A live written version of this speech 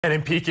And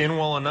in Pekin,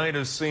 while a night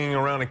of singing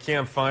around a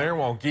campfire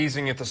while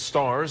gazing at the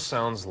stars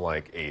sounds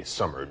like a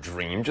summer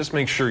dream, just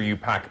make sure you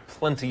pack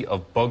plenty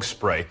of bug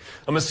spray.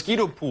 A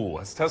mosquito pool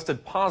has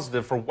tested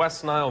positive for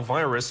West Nile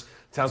virus.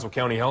 Tazewell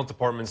County Health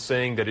Department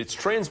saying that it's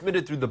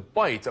transmitted through the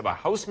bite of a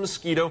house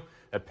mosquito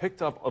that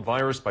picked up a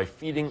virus by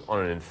feeding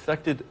on an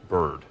infected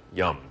bird.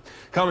 Yum.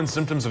 Common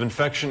symptoms of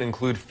infection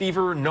include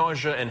fever,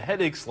 nausea, and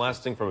headaches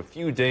lasting from a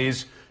few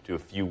days to a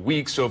few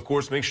weeks. So, of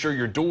course, make sure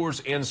your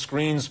doors and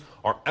screens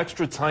are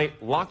extra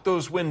tight. Lock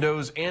those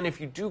windows. And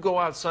if you do go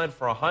outside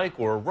for a hike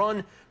or a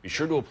run, be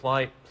sure to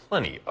apply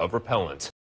plenty of repellent.